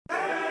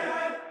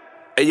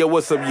Hey, yo,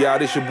 what's up, y'all?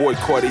 This your boy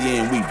Kartier,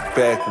 and we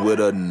back with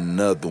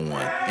another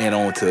one. And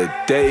on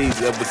today's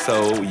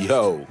episode,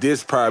 yo,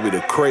 this probably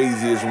the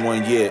craziest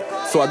one yet.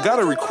 So I got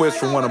a request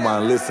from one of my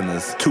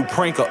listeners to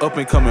prank an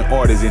up-and-coming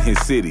artist in his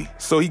city.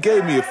 So he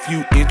gave me a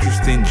few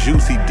interesting,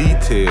 juicy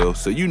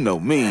details. So you know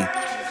me,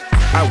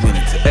 I went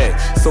into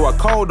action. So I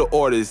called the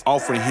artist,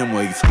 offering him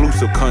an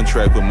exclusive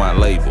contract with my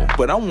label.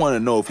 But I want to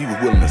know if he was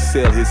willing to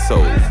sell his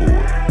soul for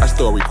it. I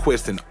started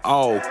requesting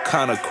all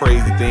kind of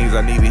crazy things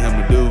I needed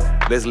him to do.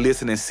 Let's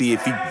listen and see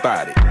if he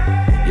bought it.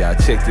 Y'all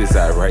check this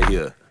out right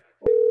here.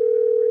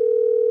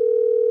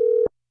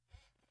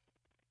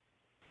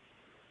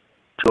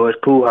 George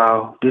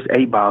Poole, this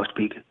 8-ball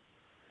speaking.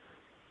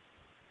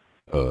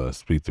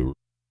 Speak to.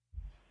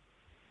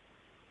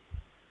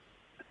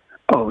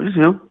 Oh, this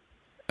him.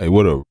 Hey,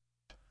 what up?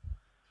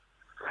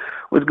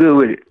 What's good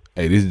with it?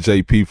 Hey, this is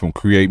JP from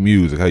Create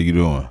Music. How you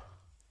doing?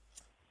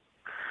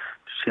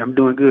 Shit, I'm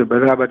doing good,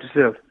 brother. How about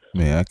yourself?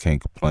 Man, I can't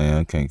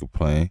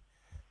complain.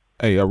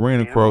 Hey, I ran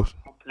across.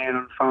 I'm playing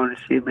on the phone and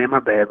shit, man. My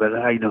bad, brother.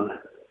 How you doing?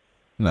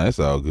 Nah, it's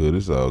all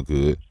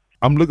good.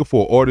 I'm looking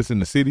for an artist in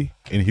the city,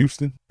 in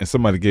Houston, and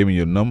somebody gave me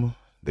your number.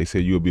 They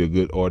said you'll be a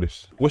good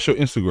artist. What's your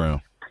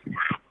Instagram?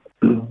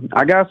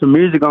 I got some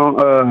music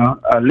on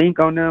a link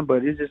on them,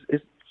 but it's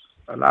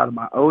a lot of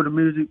my older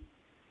music.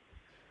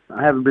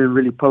 I haven't been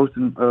really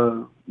posting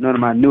none of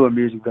my newer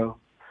music though,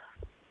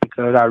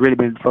 because I've really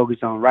been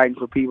focused on writing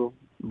for people.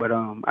 But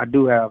I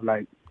do have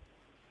like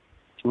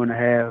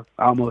 2.5,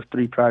 almost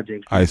 3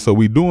 projects. All right, so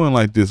we doing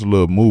like this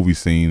little movie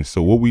scene.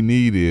 So what we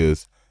need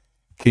is,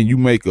 can you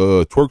make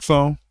a twerk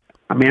song?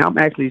 I mean, I'm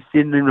actually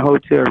sitting in the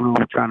hotel room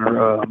trying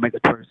to make a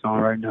twerk song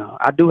right now.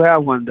 I do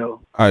have one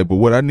though. All right, but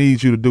what I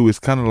need you to do is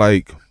kind of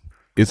like,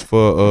 it's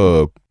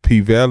for P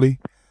Valley.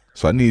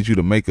 So I need you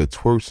to make a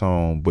twerk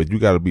song, but you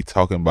got to be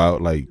talking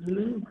about like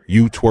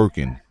you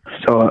twerking.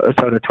 So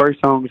the twerk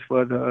song is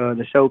for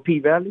the show P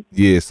Valley.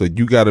 Yeah, so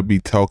you got to be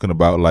talking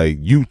about like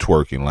you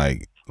twerking,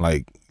 like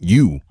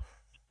you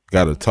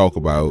got to talk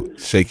about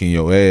shaking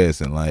your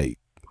ass and like,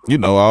 you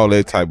know, all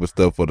that type of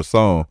stuff for the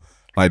song.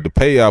 Like the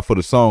payout for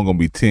the song gonna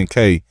be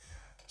 $10K.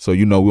 So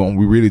you know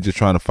we really just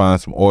trying to find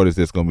some artists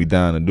that's gonna be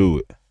down to do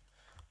it.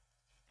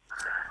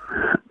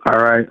 All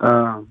right.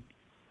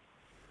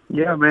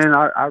 Yeah, man.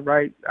 I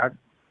write. I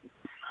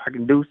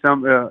can do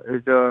some.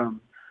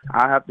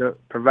 I have to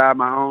provide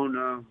my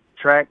own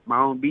track, my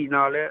own beat, and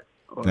all that.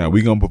 Now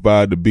we gonna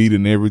provide the beat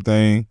and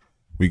everything.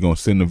 We gonna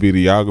send the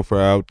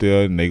videographer out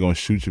there, and they gonna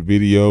shoot your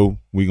video.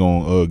 We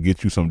gonna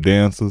get you some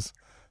dancers.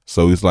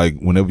 So it's like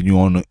whenever you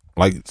on the,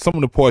 like some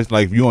of the parts,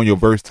 like if you on your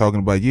verse talking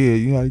about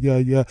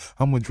yeah,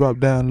 I'm gonna drop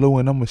down low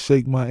and I'm gonna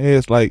shake my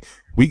ass. Like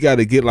we got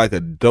to get like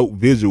a dope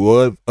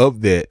visual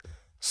of that.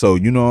 So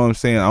you know what I'm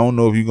saying? I don't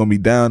know if you're gonna be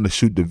down to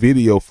shoot the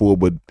video for,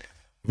 but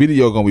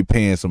video gonna be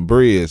paying some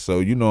bread. So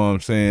you know what I'm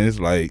saying? It's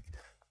like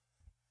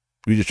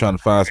we just trying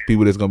to find some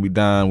people that's gonna be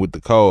down with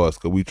the cause,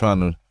 cause we trying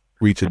to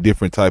reach a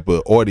different type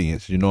of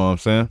audience. You know what I'm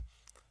saying?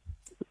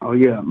 Oh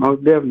yeah,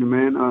 most definitely,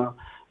 man.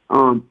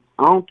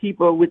 I don't keep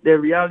up with that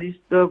reality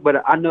stuff,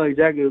 but I know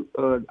exactly.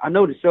 I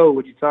know the show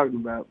what you're talking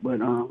about.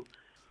 But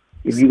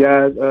if you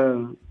guys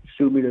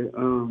shoot me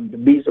the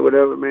beats or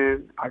whatever,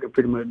 man, I can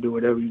pretty much do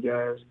whatever you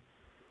guys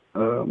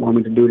want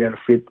me to do that'll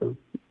fit them.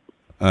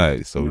 All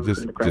right, so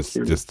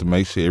just to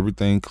make sure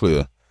everything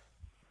clear,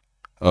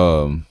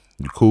 you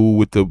cool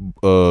with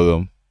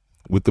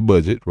the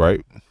budget,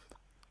 right?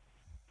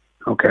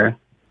 Okay.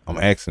 I'm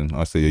asking.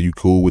 I say, are you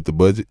cool with the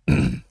budget?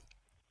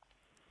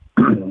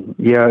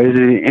 Yeah. Is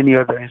there any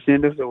other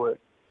incentives or what?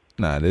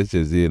 Nah, that's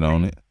just it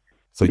on it.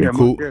 So yeah,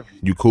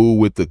 you cool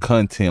with the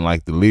content,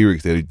 like the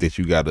lyrics that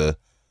you gotta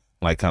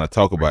like kind of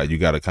talk about. You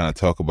gotta kind of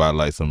talk about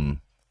like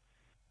some.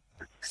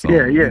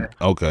 Yeah.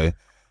 Okay.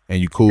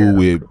 And you cool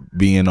with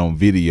being on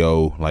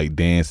video, like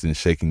dancing,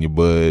 shaking your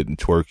butt and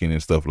twerking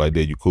and stuff like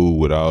that. You cool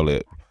with all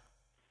that?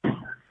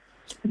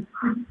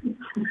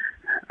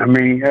 I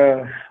mean,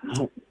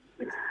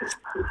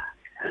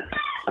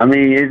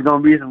 it's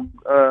gonna be some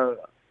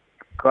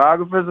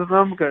choreographers or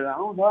something, because I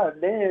don't know how to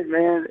dance,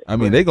 man. I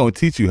mean, they gonna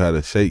teach you how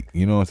to shake.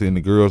 You know what I'm saying?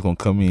 The girls gonna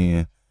come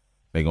in,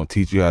 they gonna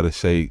teach you how to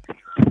shake.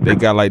 They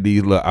got like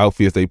these little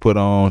outfits they put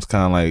on. It's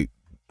kind of like,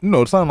 you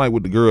know, something like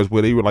with the girls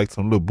where they were like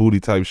some little booty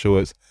type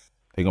shorts.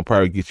 They gonna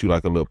probably get you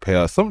like a little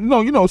pair, some,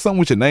 you know, something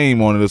with your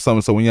name on it or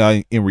something. So when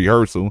y'all in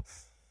rehearsal,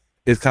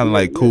 it's kind of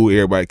like cool.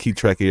 Everybody keep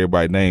track of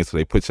everybody's names, so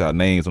they put y'all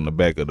names on the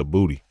back of the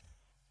booty.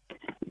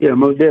 Yeah,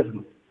 most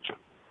definitely.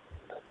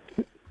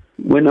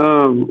 When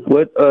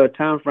what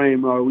time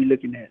frame are we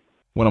looking at?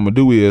 What I'm gonna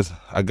do is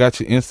I got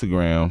your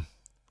Instagram.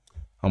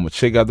 I'm gonna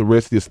check out the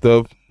rest of your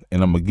stuff,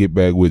 and I'm gonna get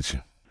back with you.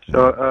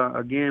 So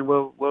again,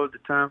 what was the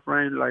time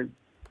frame like?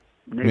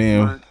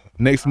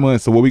 Next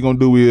month. So what we gonna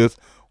do is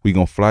we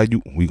gonna fly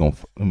you.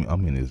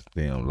 I'm in this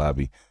damn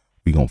lobby.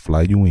 We gonna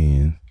fly you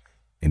in,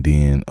 and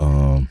then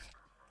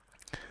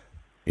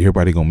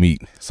everybody gonna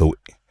meet. So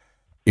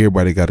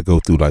everybody got to go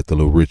through like the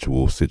little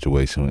ritual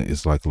situation.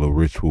 It's like a little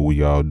ritual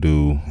we all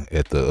do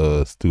at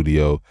the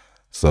studio.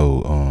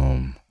 So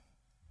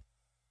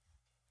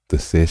the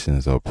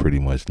sessions are pretty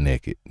much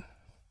naked.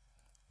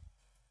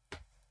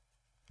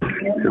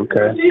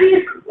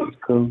 Okay. That's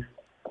cool.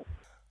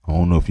 I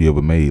don't know if you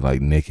ever made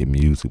like naked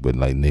music, but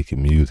like naked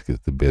music is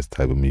the best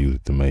type of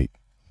music to make.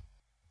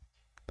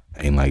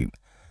 Ain't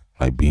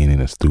like being in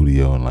a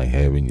studio and like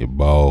having your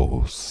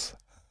balls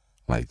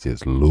like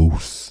just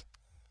loose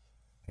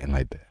and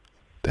like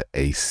the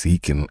AC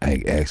can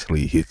like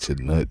actually hit your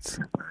nuts.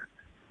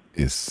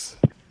 It's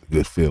a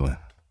good feeling.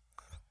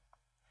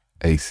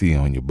 AC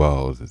on your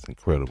balls is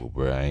incredible,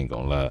 bro. I ain't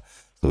gonna lie.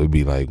 So it'd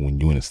be like when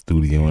you in a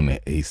studio and the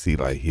AC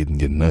like hitting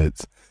your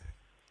nuts,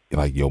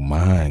 like your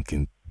mind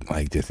can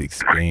like just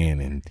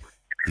expand and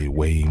get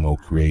way more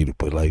creative.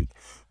 But like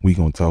we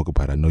gonna talk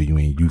about, I know you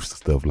ain't used to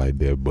stuff like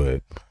that,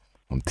 but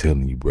I'm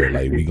telling you, bro,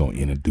 like we gonna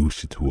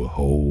introduce you to a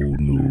whole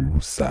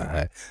new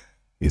side.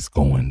 It's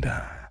going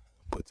down.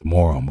 But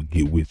tomorrow I'm gonna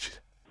get with you.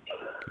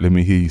 Let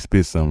me hear you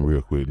spit something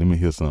real quick. Let me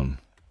hear something.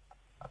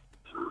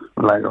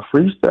 Like a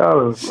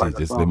freestyle? Or shit, like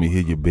just let me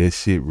hear your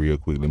best shit real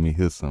quick. Let me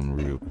hear something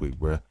real quick,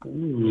 bro.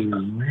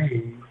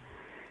 Man.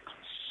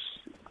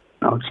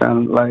 I'm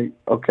trying to like,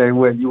 okay,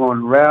 what, you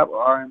want rap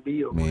or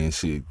R&B? Or man,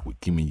 shit,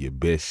 give me your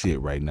best shit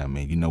right now,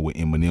 man. You know what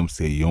Eminem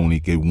said, you only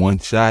get one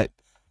shot.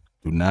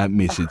 Do not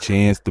miss your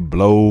chance to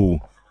blow.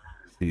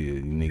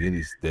 Shit, nigga,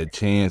 it's that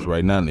chance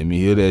right now. Let me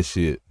hear that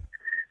shit.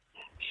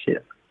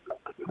 Shit.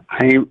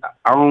 I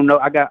don't know.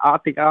 I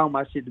think all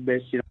my shit the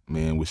best shit.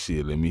 Man, well,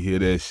 shit, let me hear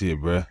that shit,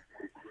 bro.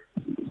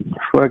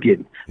 Fuck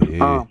it.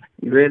 Yeah.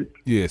 You ready?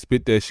 Yeah,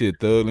 spit that shit,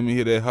 thug. Let me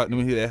hear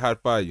that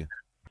hot fire.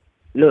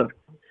 Look,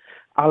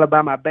 all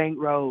about my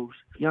bankrolls.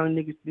 Young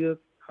niggas still.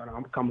 Hold on,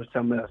 I'm coming with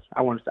something else.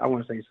 I want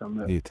to say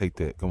something else. Yeah, take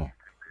that. Come on.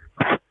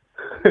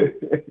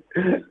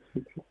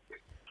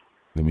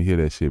 Let me hear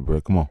that shit, bro.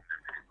 Come on.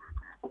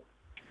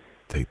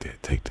 Take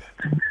that.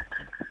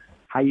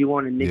 How you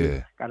want a nigga?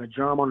 Yeah. Got a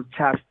drum on the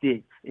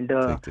chopstick. And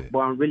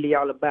boy, I'm really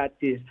all about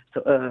this.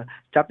 So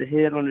chop the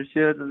head on the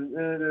shoulder.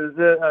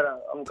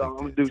 I'm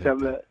gonna do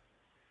something else.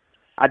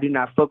 I do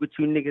not fuck with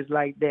you niggas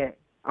like that.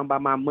 I'm by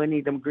my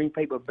money, them green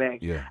paper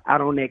bags. Yeah.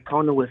 Out on that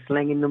corner with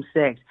slanging them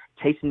sacks.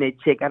 Chasing that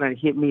chick, I done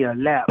hit me a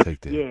lap.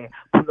 Yeah,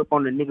 pull up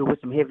on the nigga with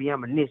some heavy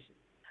ammunition.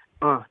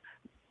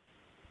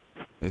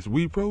 As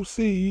we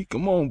proceed,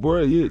 come on,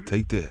 bro. Yeah,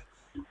 take that.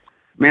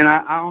 Man,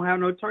 I don't have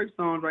no twerk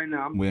songs right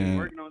now. I'm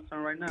working on something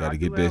right now. Gotta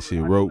get that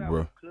shit wrote,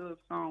 bro. I club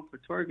song for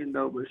twerking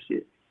though, but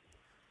shit.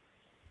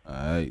 All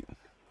right.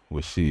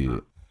 Well, shit.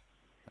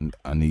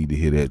 I need to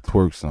hear that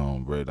twerk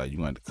song, bro. Like, you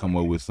gonna have to come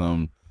up with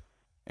something,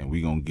 and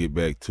we gonna get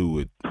back to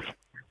it.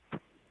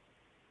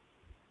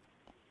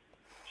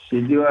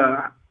 Shit,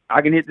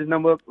 I can hit this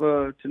number up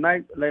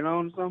tonight, later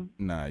on or something?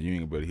 Nah, you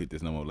ain't gonna hit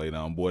this number later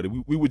on, boy.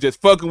 We were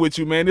just fucking with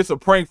you, man. This a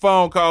prank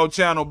phone call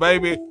channel,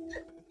 baby.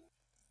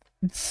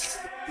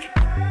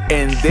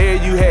 And there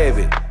you have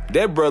it.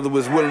 That brother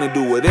was willing to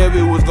do whatever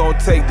it was gonna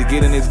take to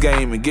get in this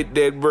game and get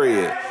that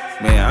bread.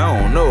 Man, I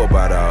don't know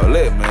about all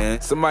that,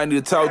 man. Somebody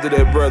need to talk to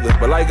that brother.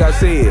 But like I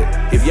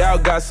said, if y'all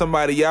got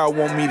somebody y'all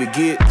want me to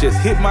get, just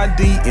hit my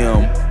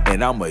DM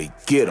and I'ma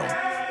get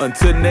them.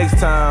 Until next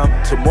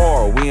time,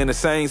 tomorrow we in the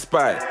same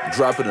spot,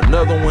 dropping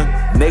another one.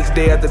 Next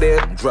day after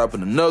that, I'm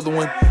dropping another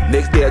one.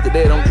 Next day after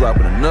that, I'm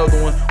dropping another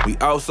one. We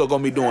also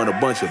gonna be doing a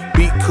bunch of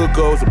beat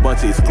cookouts, a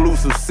bunch of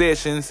exclusive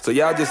sessions. So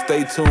y'all just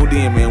stay tuned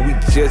in, man. We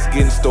just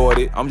getting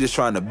started. I'm just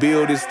trying to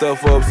build this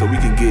stuff up so we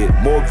can get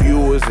more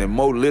viewers and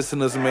more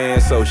listeners, man.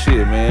 So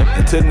shit, man.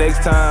 Until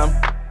next time,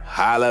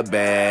 holla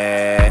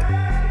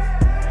back.